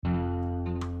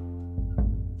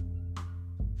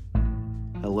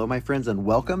Hello, my friends, and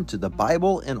welcome to the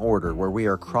Bible in Order, where we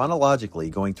are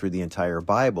chronologically going through the entire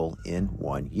Bible in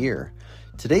 1 year.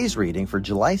 Today's reading for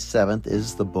July 7th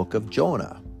is the book of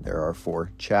Jonah. There are 4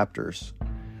 chapters.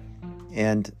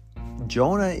 And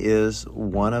Jonah is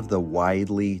one of the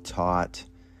widely taught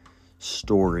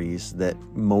stories that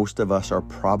most of us are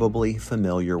probably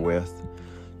familiar with.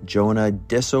 Jonah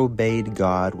disobeyed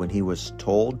God when he was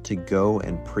told to go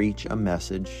and preach a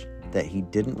message that he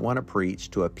didn't want to preach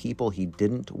to a people he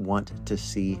didn't want to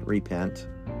see repent.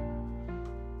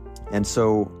 And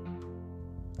so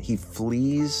he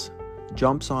flees,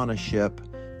 jumps on a ship,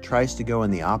 tries to go in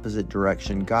the opposite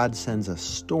direction. God sends a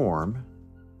storm.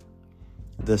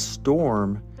 The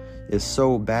storm is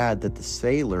so bad that the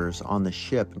sailors on the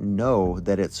ship know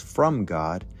that it's from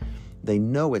God. They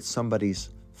know it's somebody's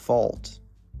fault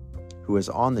who is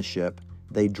on the ship.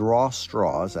 They draw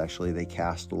straws. Actually, they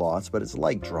cast lots, but it's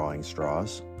like drawing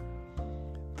straws.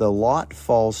 The lot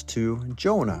falls to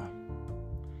Jonah.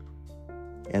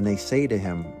 And they say to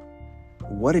him,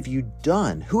 "What have you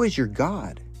done? Who is your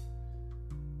God?"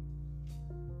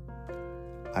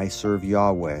 "I serve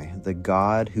Yahweh, the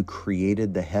God who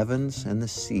created the heavens and the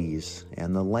seas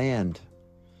and the land.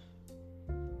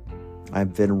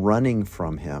 I've been running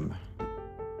from him.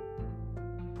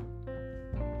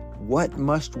 What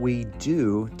must we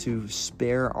do to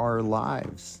spare our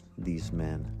lives?" these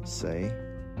men say.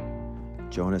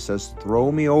 Jonah says, "Throw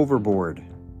me overboard."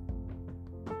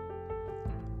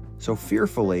 So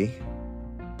fearfully,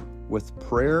 with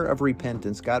prayer of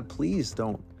repentance, God, please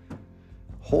don't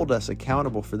hold us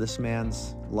accountable for this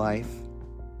man's life.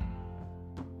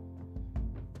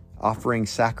 Offering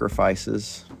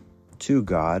sacrifices to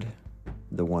God,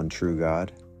 the one true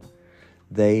God,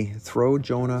 they throw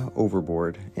Jonah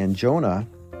overboard, and Jonah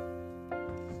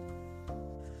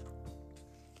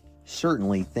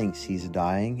certainly thinks he's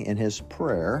dying. In his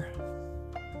prayer,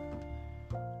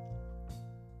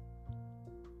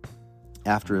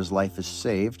 after his life is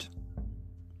saved,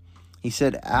 he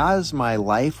said, "As my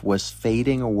life was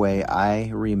fading away, I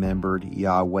remembered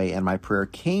Yahweh, and my prayer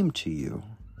came to you."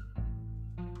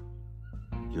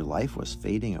 Your life was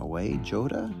fading away,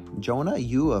 Jonah,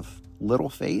 you of little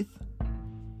faith?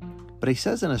 But he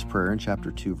says in his prayer in chapter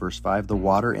 2, verse 5, "The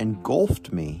water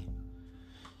engulfed me."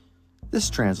 This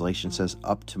translation says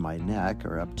up to my neck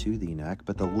or up to the neck,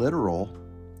 but the literal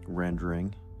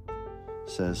rendering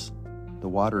says the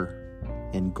water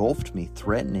engulfed me,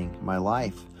 threatening my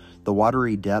life. The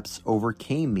watery depths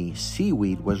overcame me.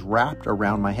 Seaweed was wrapped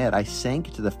around my head. I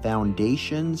sank to the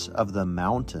foundations of the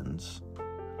mountains.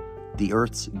 The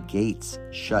earth's gates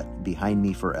shut behind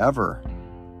me forever.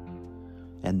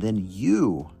 And then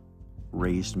you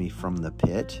raised me from the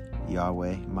pit,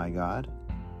 Yahweh, my God.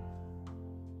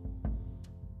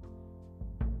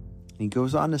 He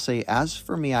goes on to say, "As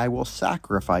for me, I will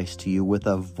sacrifice to you with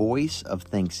a voice of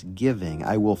thanksgiving.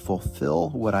 I will fulfill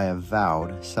what I have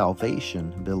vowed.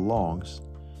 Salvation belongs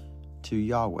to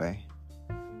Yahweh."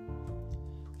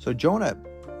 So Jonah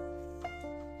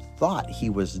thought he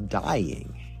was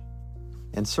dying.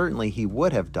 And certainly he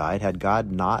would have died had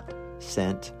God not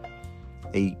sent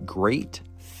a great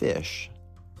fish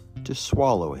to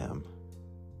swallow him,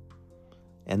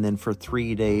 and then for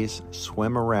 3 days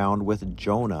swim around with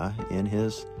Jonah in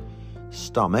his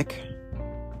stomach.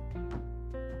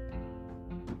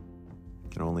 You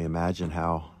can only imagine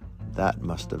how that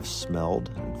must have smelled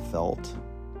and felt.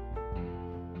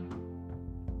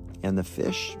 And the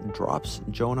fish drops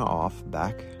Jonah off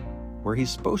back where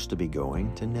he's supposed to be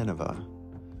going, to Nineveh.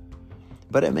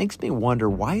 But it makes me wonder,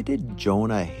 why did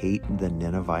Jonah hate the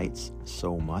Ninevites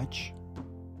so much?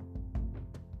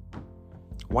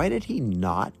 Why did he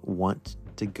not want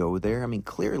to go there? I mean,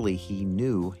 clearly he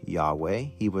knew Yahweh.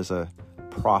 He was a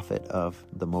prophet of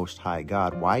the Most High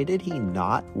God. Why did he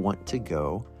not want to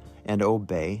go and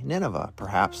obey Nineveh?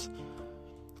 Perhaps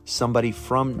somebody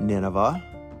from Nineveh,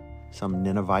 some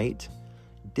Ninevite,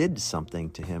 did something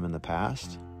to him in the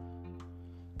past.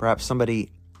 Perhaps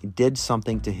somebody did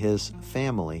something to his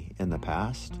family in the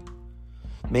past.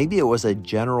 Maybe it was a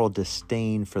general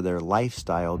disdain for their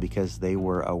lifestyle because they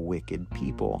were a wicked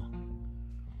people.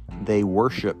 They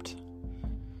worshipped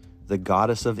the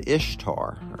goddess of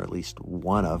Ishtar, or at least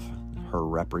one of her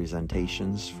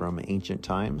representations from ancient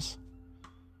times.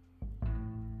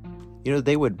 You know,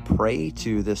 they would pray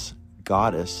to this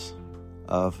goddess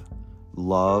of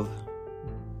love,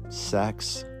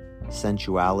 sex,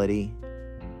 sensuality,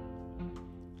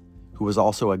 who was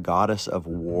also a goddess of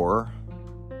war.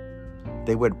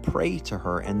 They would pray to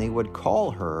her and they would call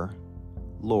her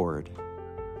Lord.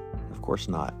 Of course,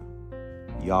 not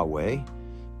Yahweh,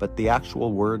 but the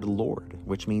actual word Lord,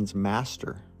 which means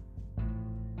master.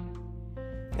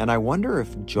 And I wonder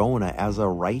if Jonah, as a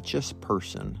righteous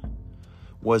person,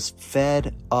 was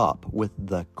fed up with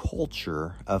the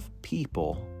culture of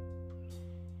people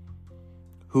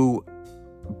who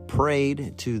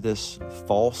prayed to this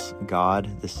false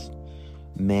god, this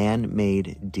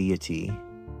man-made deity,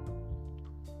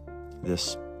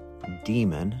 this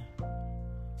demon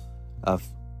of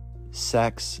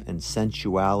sex and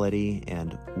sensuality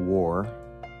and war.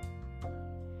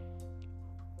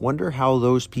 Wonder how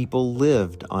those people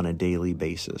lived on a daily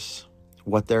basis,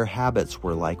 what their habits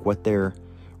were like, what their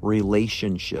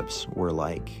relationships were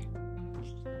like.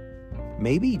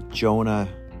 Maybe Jonah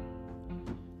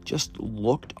just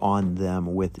looked on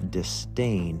them with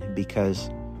disdain because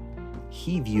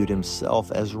he viewed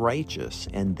himself as righteous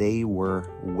and they were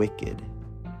wicked.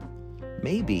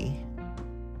 Maybe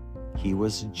he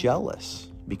was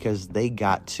jealous because they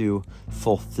got to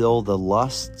fulfill the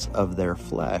lusts of their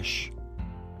flesh,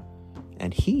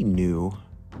 and he knew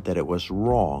that it was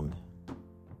wrong,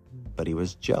 but he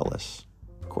was jealous.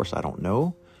 Of course, I don't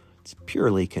know. It's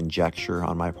purely conjecture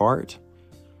on my part.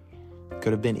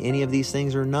 Could have been any of these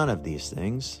things or none of these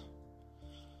things.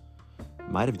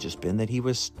 Might have just been that he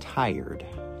was tired.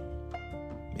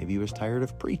 Maybe he was tired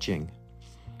of preaching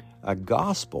a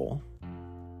gospel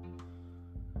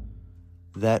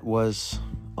that was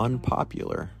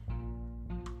unpopular.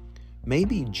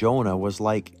 Maybe Jonah was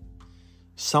like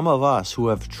some of us who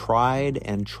have tried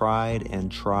and tried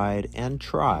and tried and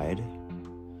tried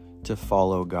to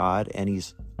follow God, and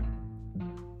he's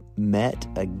met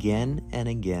again and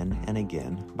again and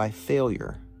again by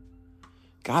failure.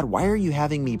 God, why are you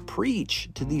having me preach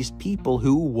to these people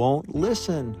who won't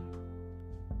listen?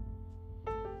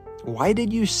 Why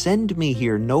did you send me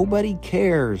here? Nobody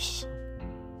cares.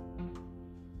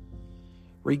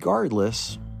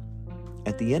 Regardless,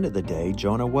 at the end of the day,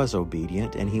 Jonah was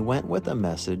obedient, and he went with a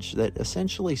message that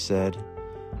essentially said,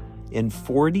 in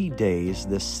 40 days,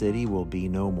 this city will be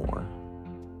no more.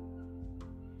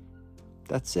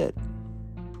 That's it.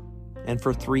 And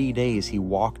for 3 days, he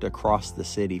walked across the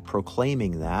city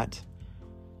proclaiming that,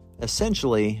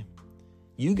 essentially,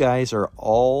 you guys are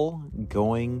all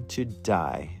going to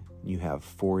die. You have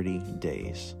 40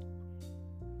 days.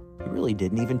 He really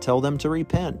didn't even tell them to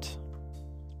repent.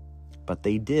 But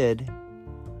they did.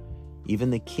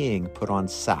 Even the king put on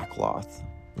sackcloth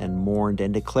and mourned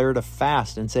and declared a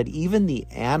fast and said, even the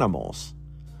animals,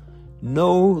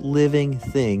 no living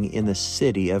thing in the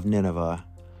city of Nineveh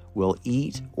will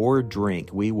eat or drink.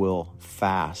 We will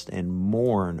fast and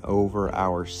mourn over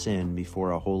our sin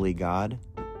before a holy God.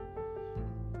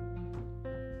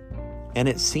 And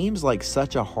it seems like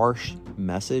such a harsh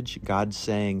message. God's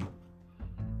saying,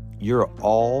 you're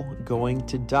all going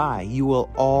to die. You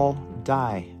will all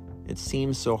die. It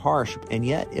seems so harsh, and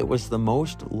yet it was the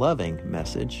most loving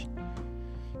message,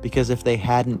 because if they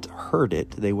hadn't heard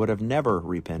it, they would have never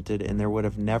repented, and there would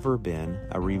have never been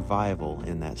a revival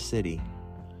in that city.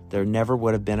 There never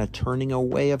would have been a turning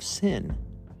away of sin.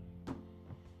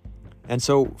 And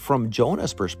so from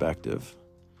Jonah's perspective,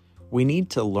 we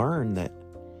need to learn that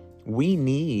we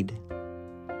need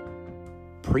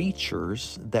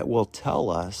preachers that will tell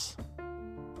us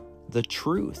the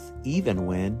truth, even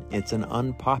when it's an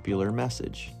unpopular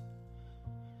message.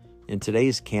 In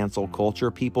today's cancel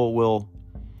culture, people will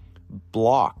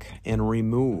block and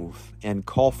remove and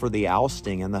call for the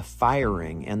ousting and the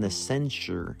firing and the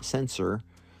censor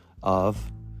of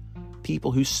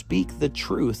people who speak the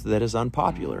truth that is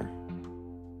unpopular.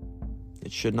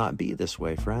 It should not be this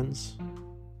way, friends.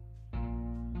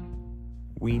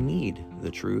 We need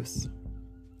the truth.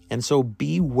 And so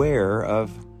beware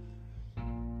of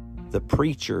the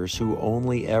preachers who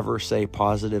only ever say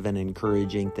positive and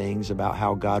encouraging things about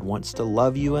how God wants to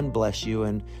love you and bless you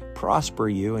and prosper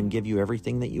you and give you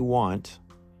everything that you want,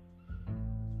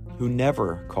 who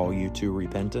never call you to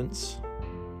repentance.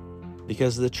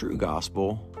 Because the true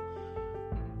gospel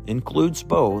includes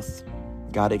both.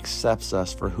 God accepts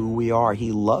us for who we are.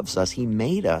 He loves us. He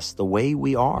made us the way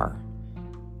we are.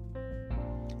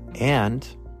 And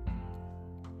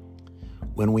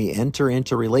when we enter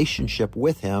into relationship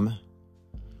with Him,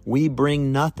 we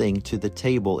bring nothing to the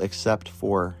table except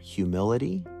for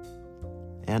humility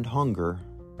and hunger,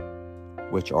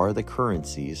 which are the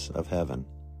currencies of heaven.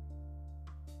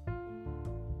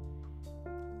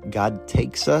 God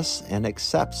takes us and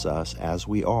accepts us as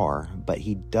we are, but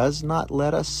He does not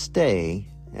let us stay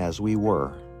as we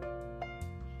were.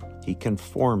 He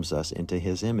conforms us into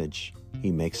His image.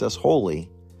 He makes us holy,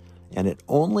 and it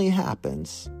only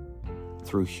happens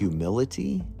through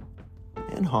humility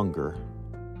and hunger,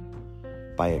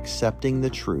 by accepting the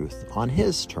truth on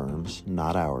His terms,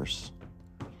 not ours.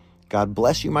 God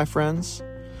bless you, my friends.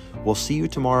 We'll see you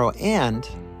tomorrow. And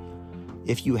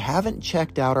if you haven't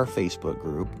checked out our Facebook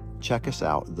group, check us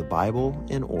out, The Bible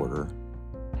in Order,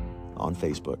 on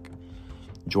Facebook.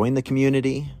 Join the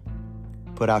community.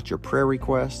 Put out your prayer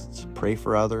requests. Pray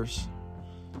for others.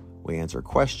 We answer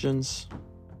questions.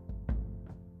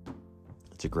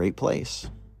 It's a great place.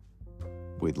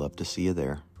 We'd love to see you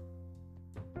there.